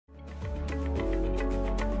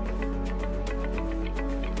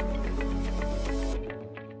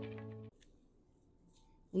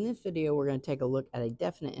In this video, we're going to take a look at a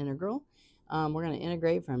definite integral. We're going to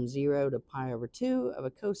integrate from 0 to pi over 2 of a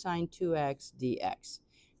cosine 2x dx.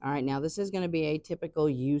 All right, now this is going to be a typical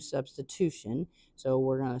u substitution. So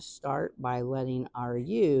we're going to start by letting our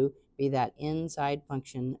u be that inside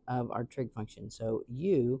function of our trig function. So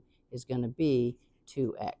u is going to be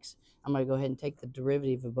 2x. I'm going to go ahead and take the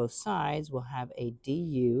derivative of both sides. We'll have a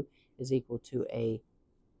du is equal to a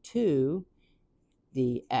 2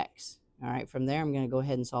 dx. All right, from there, I'm going to go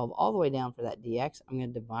ahead and solve all the way down for that dx. I'm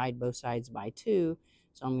going to divide both sides by 2.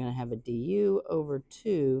 So I'm going to have a du over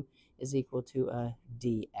 2 is equal to a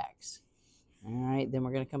dx. All right, then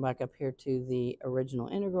we're going to come back up here to the original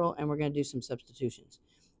integral, and we're going to do some substitutions.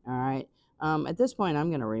 All right, at this point, I'm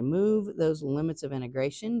going to remove those limits of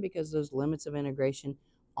integration because those limits of integration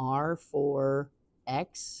are for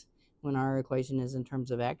x when our equation is in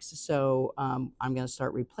terms of x. So I'm going to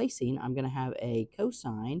start replacing. I'm going to have a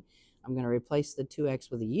cosine. I'm going to replace the 2x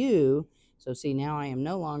with a u. So see, now I am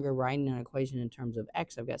no longer writing an equation in terms of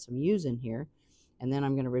x. I've got some u's in here. And then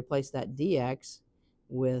I'm going to replace that dx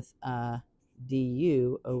with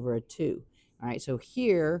du over a 2. All right, so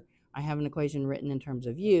here I have an equation written in terms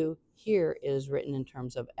of u. Here it is written in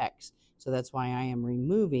terms of x. So that's why I am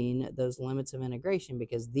removing those limits of integration,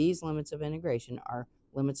 because these limits of integration are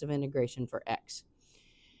limits of integration for x.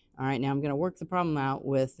 All right, now I'm going to work the problem out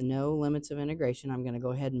with no limits of integration. I'm going to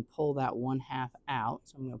go ahead and pull that 1/2 out.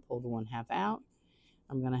 So I'm going to pull the 1/2 out.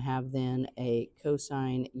 I'm going to have then a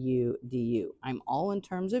cosine u du. I'm all in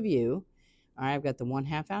terms of u. All right, I've got the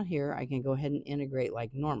 1/2 out here. I can go ahead and integrate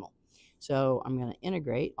like normal. So I'm going to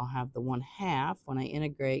integrate. I'll have the 1/2. When I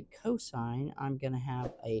integrate cosine, I'm going to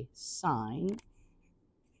have a sine.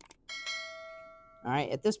 All right,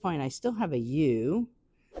 at this point, I still have a u.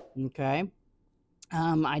 Okay.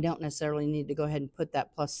 I don't necessarily need to go ahead and put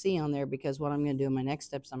that plus c on there, because what I'm going to do in my next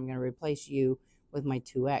steps, I'm going to replace u with my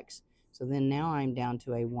 2x. So then now I'm down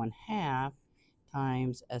to a 1/2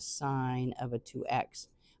 times a sine of a 2x.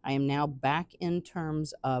 I am now back in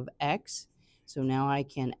terms of x. So now I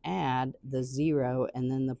can add the 0 and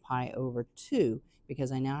then the pi over 2,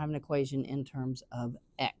 because I now have an equation in terms of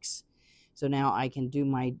x. So now I can do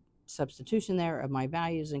my substitution there of my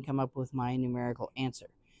values and come up with my numerical answer.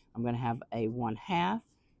 I'm going to have a 1/2.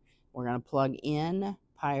 We're going to plug in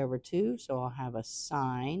pi over 2, so I'll have a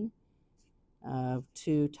sine of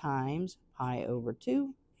 2 times pi over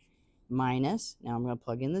 2 minus, now I'm going to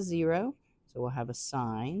plug in the 0, so we'll have a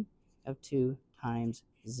sine of 2 times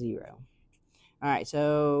 0. All right,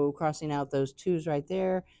 so crossing out those 2's right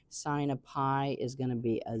there, sine of pi is going to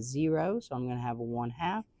be a 0, so I'm going to have a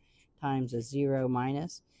 1/2 times a 0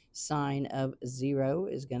 minus. Sine of 0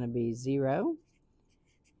 is going to be 0.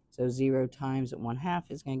 So 0 times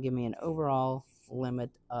 1/2 is going to give me an overall limit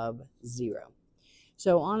of 0.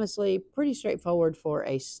 So honestly, pretty straightforward for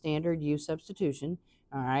a standard u substitution.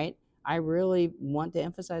 All right. I really want to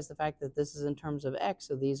emphasize the fact that this is in terms of x,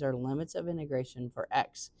 so these are limits of integration for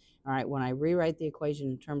x. All right. When I rewrite the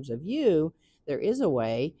equation in terms of u, there is a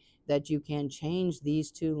way that you can change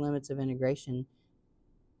these two limits of integration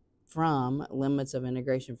from limits of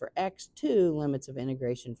integration for x to limits of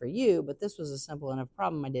integration for u, but this was a simple enough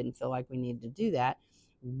problem. I didn't feel like we needed to do that.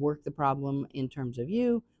 Work the problem in terms of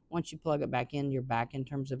u. Once you plug it back in, you're back in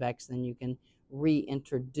terms of x, then you can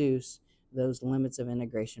reintroduce those limits of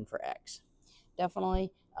integration for x.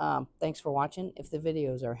 Definitely, thanks for watching. If the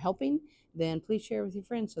videos are helping, then please share with your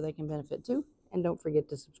friends so they can benefit too, and don't forget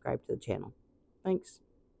to subscribe to the channel. Thanks.